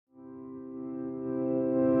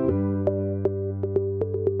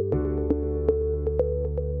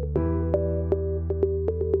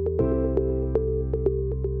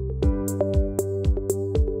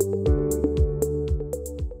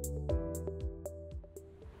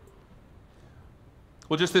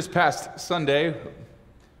Well, just this past Sunday,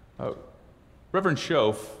 Reverend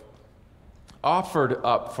Schoaf offered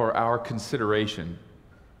up for our consideration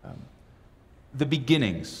the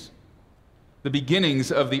beginnings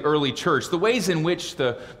of the early church, the ways in which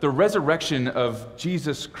the resurrection of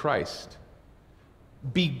Jesus Christ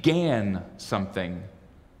began something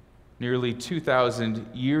nearly 2,000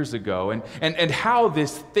 years ago, and how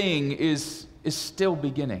this thing is still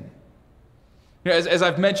beginning. As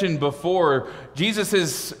I've mentioned before,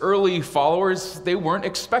 Jesus' early followers, they weren't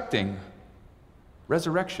expecting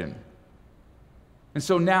resurrection. And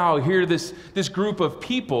so now here this group of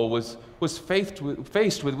people was faced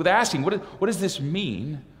with asking, what does this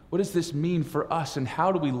mean? What does this mean for us, and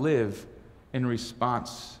how do we live in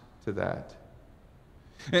response to that?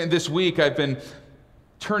 And this week I've been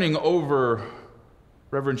turning over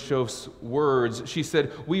Reverend Schoaf's words. She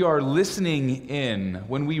said, we are listening in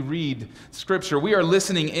when we read Scripture. We are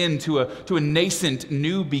listening in to a nascent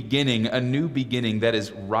new beginning, a new beginning that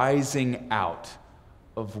is rising out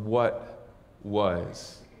of what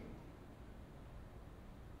was.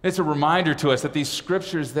 It's a reminder to us that these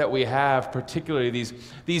scriptures that we have, particularly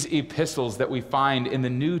these epistles that we find in the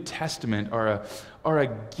New Testament, are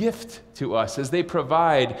a gift to us as they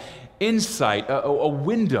provide insight, a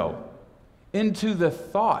window into the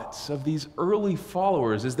thoughts of these early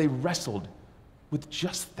followers as they wrestled with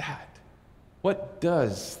just that. What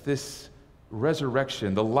does this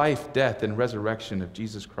resurrection, the life, death, and resurrection of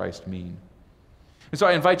Jesus Christ mean? And so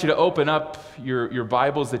I invite you to open up your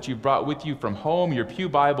Bibles that you've brought with you from home, your pew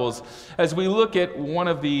Bibles, as we look at one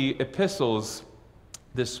of the epistles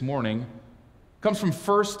this morning. It comes from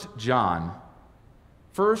 1 John.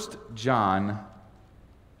 1 John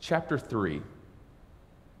chapter 3.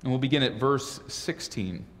 And we'll begin at verse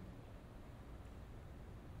 16.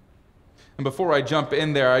 And before I jump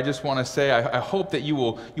in there, I just want to say I hope that you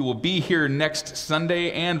will be here next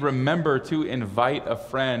Sunday, and remember to invite a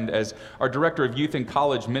friend, as our Director of Youth and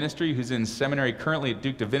College Ministry, who's in seminary currently at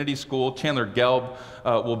Duke Divinity School, Chandler Gelb,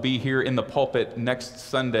 will be here in the pulpit next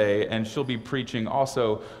Sunday, and she'll be preaching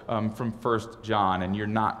also from 1 John, and you're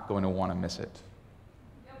not going to want to miss it.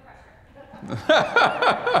 No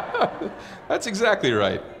pressure. That's exactly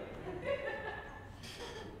right.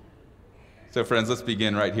 So friends, let's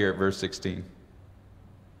begin right here at verse 16.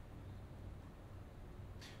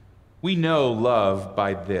 We know love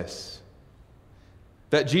by this,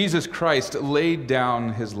 that Jesus Christ laid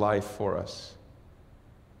down his life for us,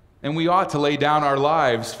 and we ought to lay down our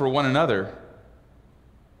lives for one another.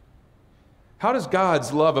 How does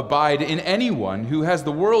God's love abide in anyone who has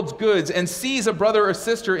the world's goods and sees a brother or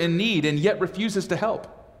sister in need and yet refuses to help?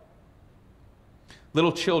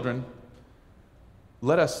 Little children,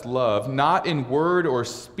 let us love, not in word or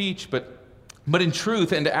speech, but in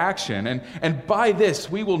truth and action. And by this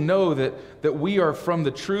we will know that we are from the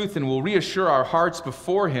truth, and will reassure our hearts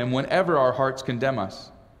before him whenever our hearts condemn us.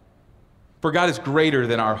 For God is greater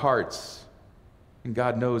than our hearts, and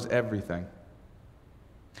God knows everything.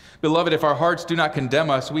 Beloved, if our hearts do not condemn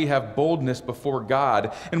us, we have boldness before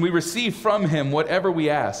God, and we receive from him whatever we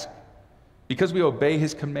ask, because we obey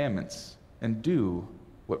his commandments and do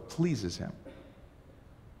what pleases him.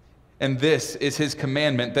 And this is his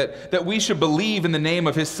commandment, that we should believe in the name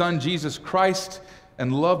of his Son, Jesus Christ,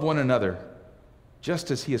 and love one another, just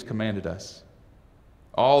as he has commanded us.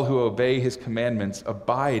 All who obey his commandments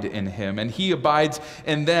abide in him, and he abides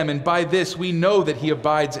in them. And by this we know that he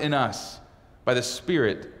abides in us, by the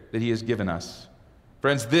Spirit that he has given us.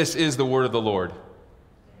 Friends, this is the word of the Lord.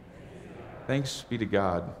 Thanks be to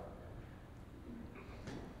God.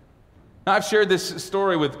 Now, I've shared this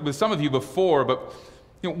story with some of you before, but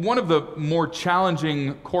one of the more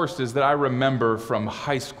challenging courses that I remember from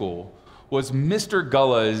high school was Mr.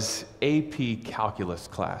 Gulla's AP Calculus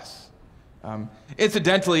class.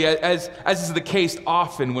 Incidentally, as is the case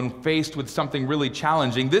often when faced with something really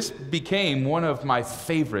challenging, this became one of my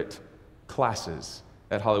favorite classes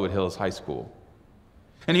at Hollywood Hills High School.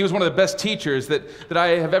 And he was one of the best teachers that I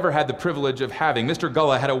have ever had the privilege of having. Mr.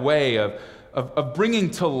 Gulla had a way of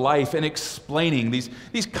bringing to life and explaining these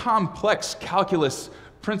complex calculus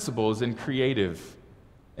principles in creative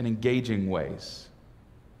and engaging ways.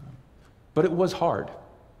 But it was hard.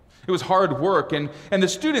 It was hard work, and the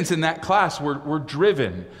students in that class were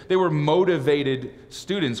driven. They were motivated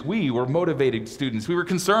students. We were motivated students. We were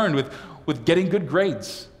concerned with getting good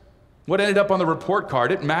grades. What ended up on the report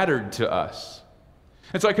card, it mattered to us.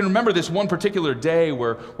 And so I can remember this one particular day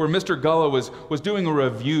where Mr. Gulla was doing a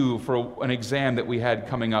review for an exam that we had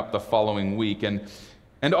coming up the following week, and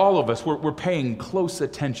all of us were paying close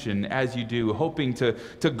attention, as you do, hoping to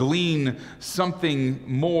glean something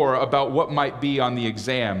more about what might be on the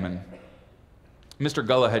exam. And Mr.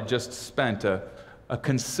 Gullah had just spent a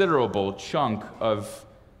considerable chunk of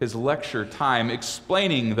his lecture time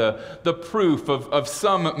explaining the proof of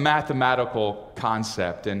some mathematical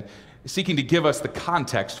concept and seeking to give us the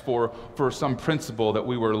context for some principle that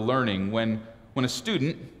we were learning when a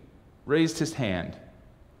student raised his hand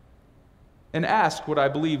and asked what I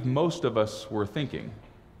believe most of us were thinking,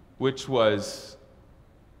 which was,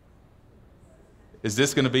 is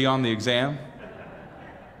this going to be on the exam?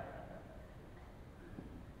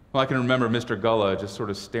 Well, I can remember Mr. Gullah just sort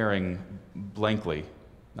of staring blankly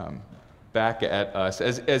back at us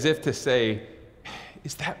as if to say,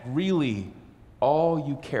 is that really all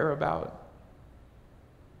you care about?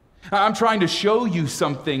 I'm trying to show you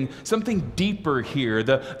something deeper here,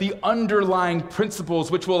 the underlying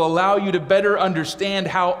principles which will allow you to better understand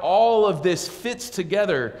how all of this fits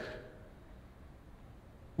together.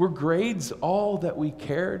 Were grades all that we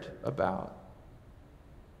cared about?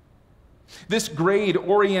 This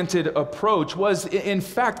grade-oriented approach was, in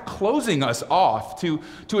fact, closing us off to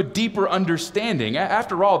a deeper understanding.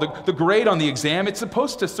 After all, the grade on the exam, it's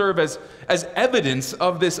supposed to serve as evidence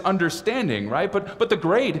of this understanding, right? But the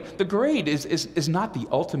grade is not the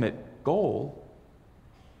ultimate goal.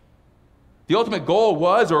 The ultimate goal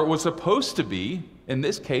was supposed to be, in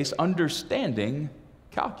this case, understanding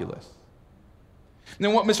calculus. And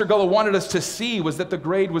then what Mr. Gullah wanted us to see was that the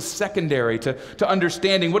grade was secondary to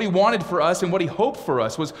understanding. What he wanted for us and what he hoped for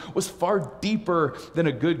us was far deeper than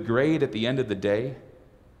a good grade at the end of the day.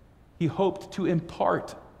 He hoped to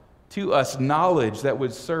impart to us knowledge that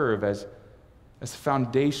would serve as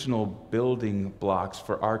foundational building blocks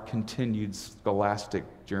for our continued scholastic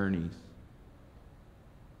journeys.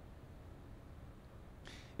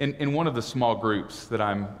 In one of the small groups that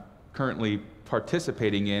I'm currently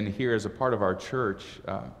participating in here as a part of our church,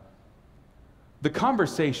 the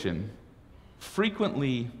conversation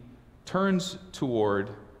frequently turns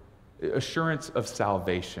toward assurance of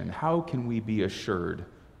salvation. How can we be assured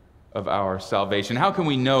of our salvation? How can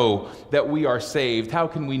we know that we are saved? How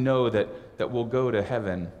can we know that we'll go to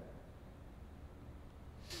heaven?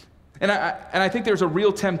 And I think there's a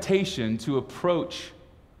real temptation to approach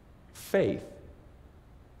faith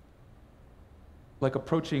like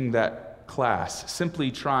approaching that class, simply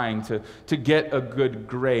trying to get a good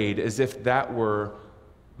grade as if that were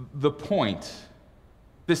the point.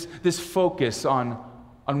 This focus on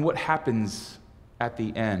what happens at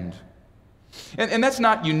the end. And that's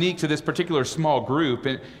not unique to this particular small group.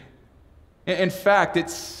 In fact,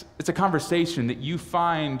 it's a conversation that you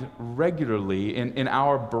find regularly in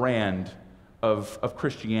our brand of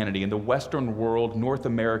Christianity. In the Western world, North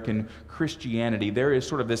American Christianity, there is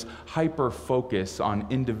sort of this hyper-focus on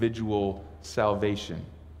individual salvation,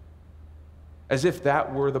 as if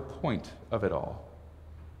that were the point of it all.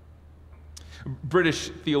 British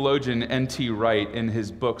theologian N.T. Wright, in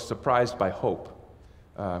his book, Surprised by Hope,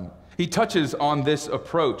 he touches on this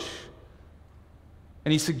approach,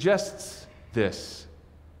 and he suggests this.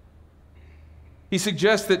 He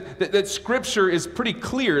suggests that Scripture is pretty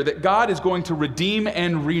clear that God is going to redeem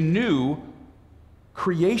and renew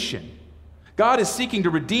creation. God is seeking to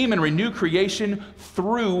redeem and renew creation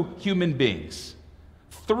through human beings,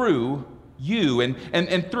 through you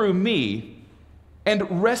and through me,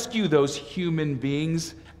 and rescue those human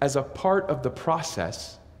beings as a part of the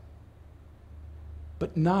process,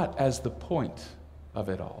 but not as the point of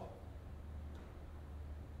it all.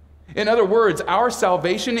 In other words, our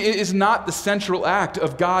salvation is not the central act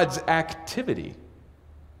of God's activity.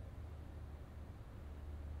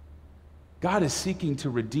 God is seeking to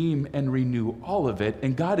redeem and renew all of it,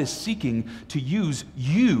 and God is seeking to use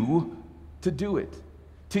you to do it.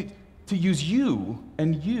 To use you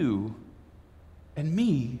and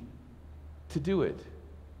me to do it.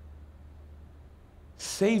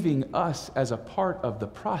 Saving us as a part of the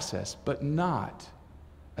process, but not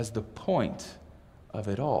as the point of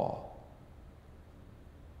it all.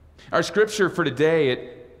 Our scripture for today,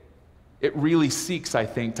 it really seeks, I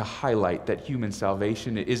think, to highlight that human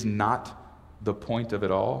salvation is not the point of it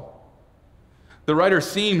all. The writer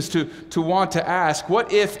seems to want to ask,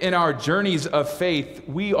 what if in our journeys of faith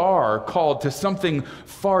we are called to something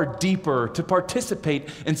far deeper, to participate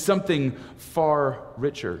in something far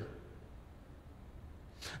richer?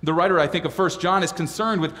 The writer, I think, of 1 John is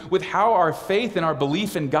concerned with how our faith and our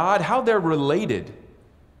belief in God, how they're related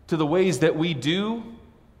to the ways that we do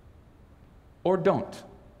or don't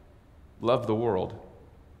love the world.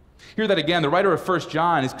 Hear that again. The writer of 1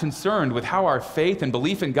 John is concerned with how our faith and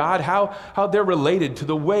belief in God, how they're related to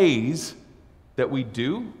the ways that we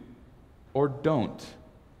do or don't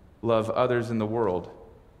love others in the world.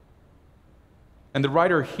 And the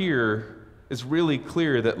writer here is really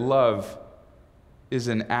clear that love is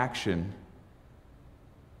an action.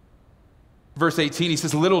 Verse 18, he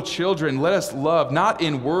says, "Little children, let us love, not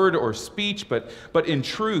in word or speech, but in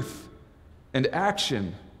truth and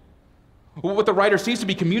action." What the writer seems to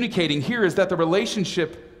be communicating here is that the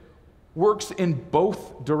relationship works in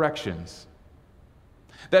both directions.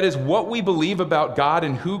 That is, what we believe about God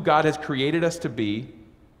and who God has created us to be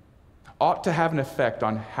ought to have an effect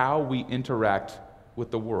on how we interact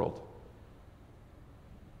with the world.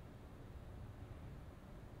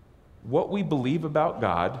 What we believe about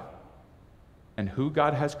God and who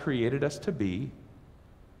God has created us to be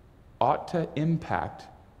ought to impact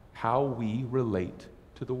how we relate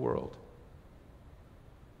to the world.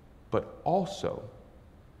 But also,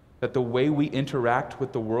 that the way we interact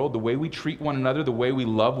with the world, the way we treat one another, the way we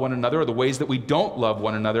love one another, or the ways that we don't love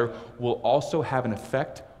one another will also have an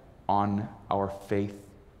effect on our faith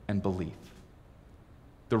and belief.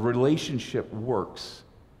 The relationship works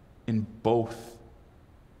in both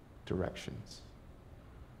directions.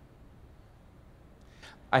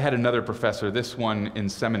 I had another professor, this one in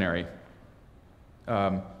seminary,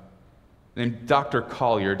 named Dr.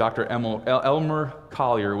 Collier. Dr. Elmer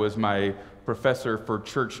Collier was my professor for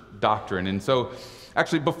church doctrine. And so,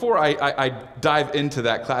 actually, before I dive into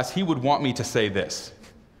that class, he would want me to say this.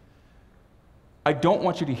 I don't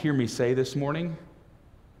want you to hear me say this morning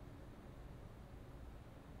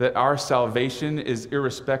that our salvation is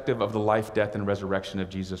irrespective of the life, death, and resurrection of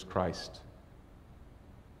Jesus Christ.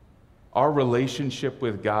 Our relationship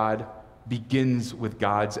with God begins with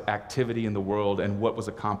God's activity in the world and what was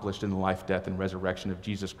accomplished in the life, death, and resurrection of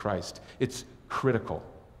Jesus Christ. It's critical.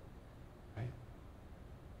 Right?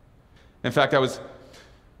 In fact, I was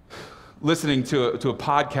listening to a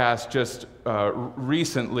podcast just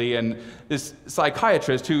recently, and this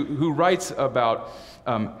psychiatrist who writes about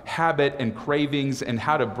habit and cravings and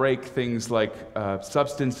how to break things like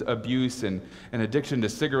substance abuse and addiction to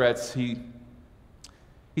cigarettes, he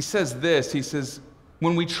says this. He says,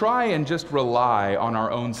 when we try and just rely on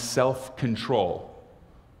our own self-control,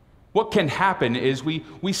 what can happen is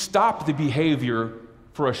we stop the behavior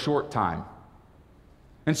for a short time.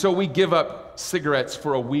 And so we give up cigarettes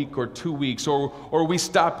for a week or 2 weeks, or we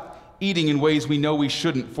stop eating in ways we know we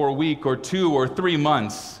shouldn't for a week or 2 or 3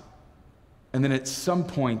 months. And then at some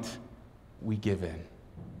point, we give in.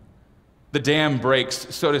 The dam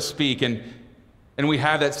breaks, so to speak, and we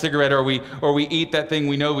have that cigarette, or we eat that thing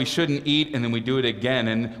we know we shouldn't eat, and then we do it again,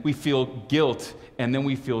 and we feel guilt, and then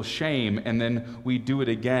we feel shame, and then we do it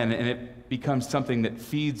again, and it becomes something that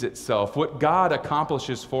feeds itself. What God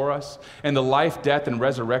accomplishes for us and the life, death, and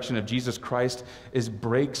resurrection of Jesus Christ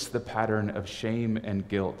breaks the pattern of shame and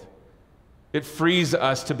guilt. It frees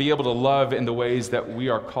us to be able to love in the ways that we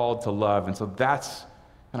are called to love, and so that's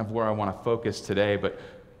kind of where I want to focus today. But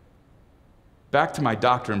back to my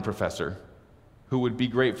doctrine professor, who would be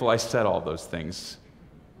grateful I said all those things.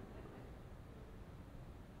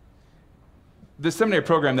 The seminary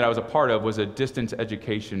program that I was a part of was a distance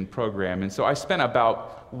education program, and so I spent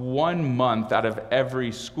about 1 month out of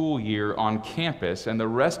every school year on campus, and the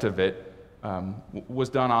rest of it was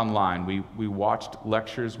done online. We watched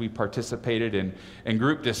lectures, we participated in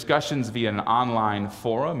group discussions via an online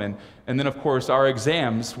forum, and then, of course, our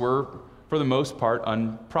exams were, for the most part,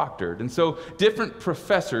 unproctored. And so different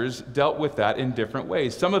professors dealt with that in different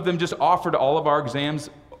ways. Some of them just offered all of our exams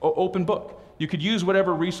open book. You could use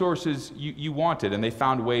whatever resources you wanted, and they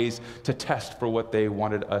found ways to test for what they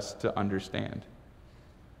wanted us to understand.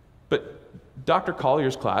 But Dr.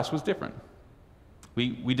 Collier's class was different.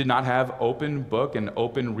 We did not have open book and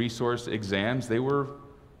open resource exams. They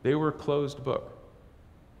were closed book.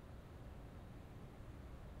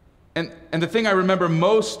 And the thing I remember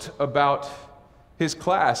most about his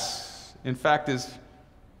class, in fact,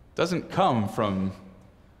 doesn't come from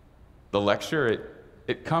the lecture.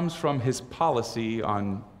 It comes from his policy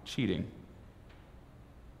on cheating.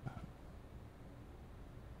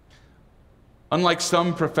 Unlike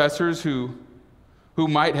some professors who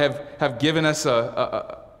might have given us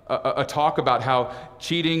a talk about how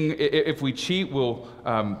cheating, if we cheat,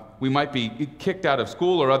 we might be kicked out of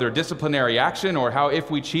school or other disciplinary action, or how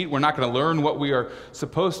if we cheat, we're not going to learn what we are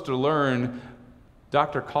supposed to learn,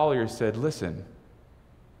 Dr. Collier said, listen,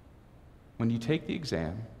 when you take the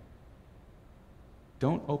exam,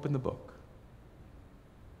 don't open the book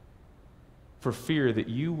for fear that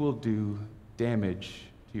you will do damage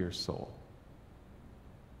to your soul.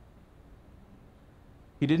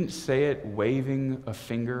 He didn't say it waving a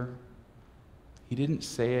finger. He didn't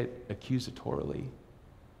say it accusatorily.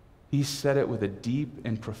 He said it with a deep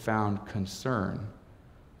and profound concern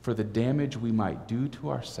for the damage we might do to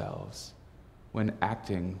ourselves when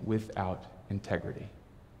acting without integrity.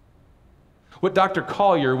 What Dr.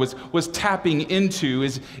 Collier was tapping into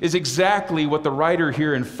is exactly what the writer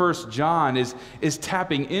here in 1 John is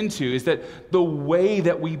tapping into, is that the way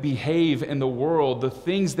that we behave in the world, the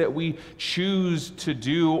things that we choose to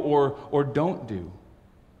do or don't do,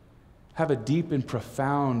 have a deep and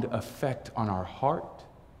profound effect on our heart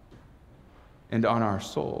and on our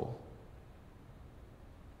soul.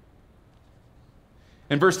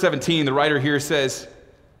 In verse 17, the writer here says,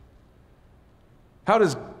 How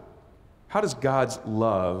does God's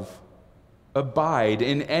love abide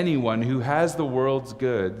in anyone who has the world's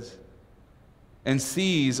goods and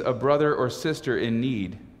sees a brother or sister in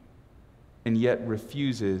need and yet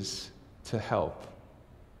refuses to help?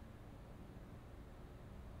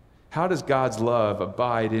 How does God's love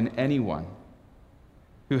abide in anyone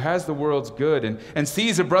who has the world's good and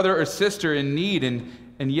sees a brother or sister in need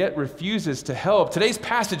and yet refuses to help? Today's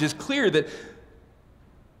passage is clear that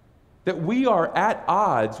we are at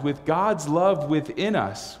odds with God's love within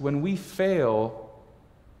us when we fail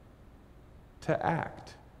to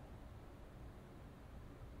act.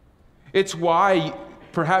 It's why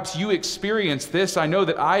perhaps you experience this. I know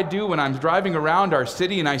that I do when I'm driving around our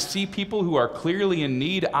city and I see people who are clearly in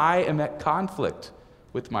need. I am at conflict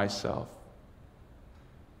with myself.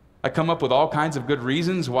 I come up with all kinds of good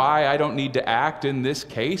reasons why I don't need to act in this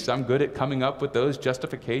case. I'm good at coming up with those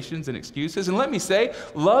justifications and excuses. And let me say,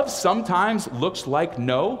 love sometimes looks like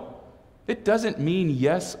no. It doesn't mean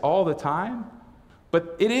yes all the time.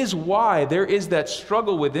 But it is why there is that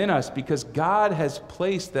struggle within us, because God has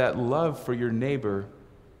placed that love for your neighbor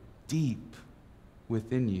deep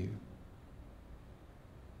within you.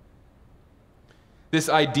 This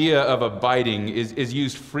idea of abiding is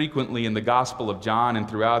used frequently in the Gospel of John and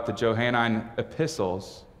throughout the Johannine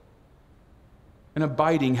epistles. And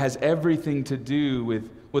abiding has everything to do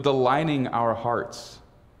with aligning our hearts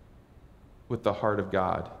with the heart of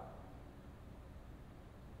God.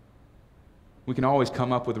 We can always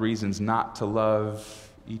come up with reasons not to love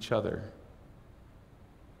each other.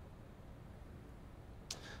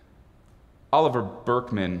 Oliver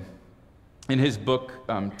Berkman, in his book,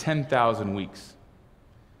 10,000 Weeks,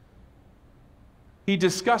 he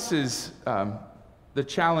discusses the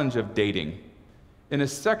challenge of dating in a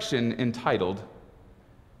section entitled,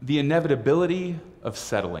 "The Inevitability of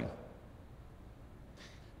Settling."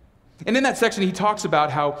 And in that section, he talks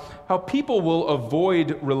about how people will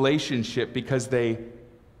avoid relationship because they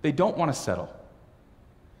don't want to settle.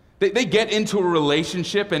 They get into a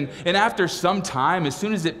relationship, and after some time, as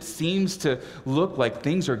soon as it seems to look like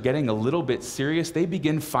things are getting a little bit serious, they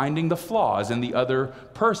begin finding the flaws in the other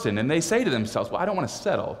person. And they say to themselves, well, I don't want to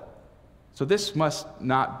settle, so this must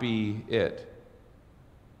not be it.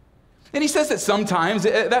 And he says that sometimes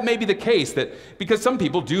that may be the case, that because some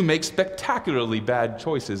people do make spectacularly bad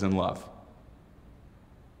choices in love.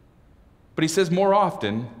 But he says more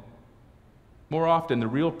often, the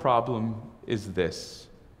real problem is this.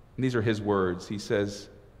 And these are his words. He says,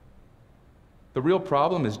 the real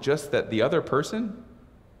problem is just that the other person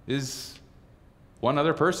is one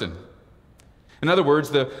other person. In other words,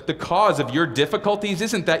 the cause of your difficulties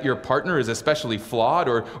isn't that your partner is especially flawed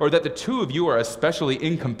or that the two of you are especially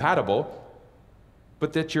incompatible,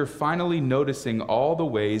 but that you're finally noticing all the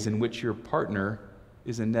ways in which your partner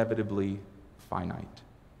is inevitably finite,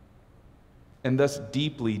 and thus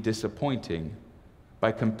deeply disappointing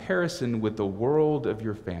by comparison with the world of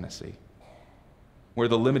your fantasy, where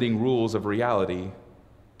the limiting rules of reality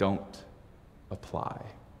don't apply.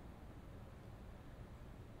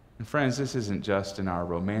 And friends, this isn't just in our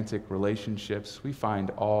romantic relationships. We find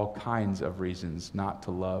all kinds of reasons not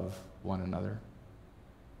to love one another.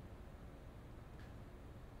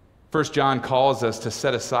 1 John calls us to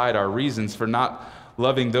set aside our reasons for not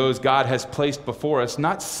loving those God has placed before us,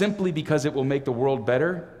 not simply because it will make the world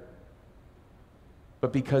better,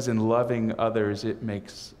 but because in loving others, it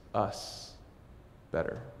makes us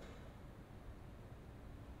better.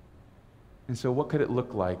 And so what could it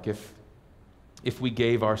look like if we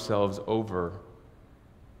gave ourselves over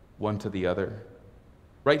one to the other?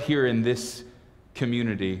 Right here in this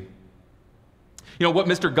community. You know, what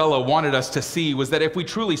Mr. Gullah wanted us to see was that if we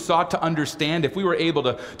truly sought to understand, if we were able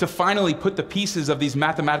to finally put the pieces of these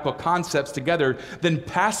mathematical concepts together, then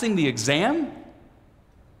passing the exam,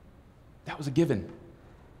 that was a given.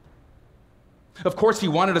 Of course, he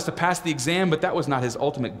wanted us to pass the exam, but that was not his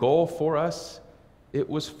ultimate goal for us. It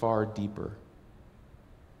was far deeper.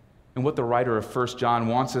 And what the writer of 1 John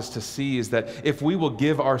wants us to see is that if we will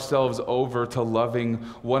give ourselves over to loving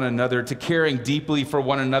one another, to caring deeply for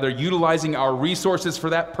one another, utilizing our resources for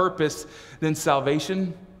that purpose, then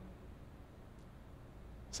salvation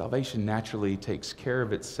naturally takes care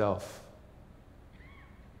of itself.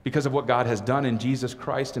 because of what God has done in Jesus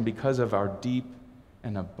Christ and because of our deep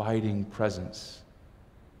and abiding presence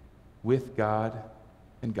with God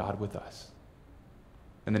and God with us.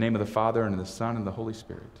 In the name of the Father, and of the Son, and the Holy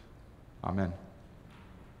Spirit. Amen.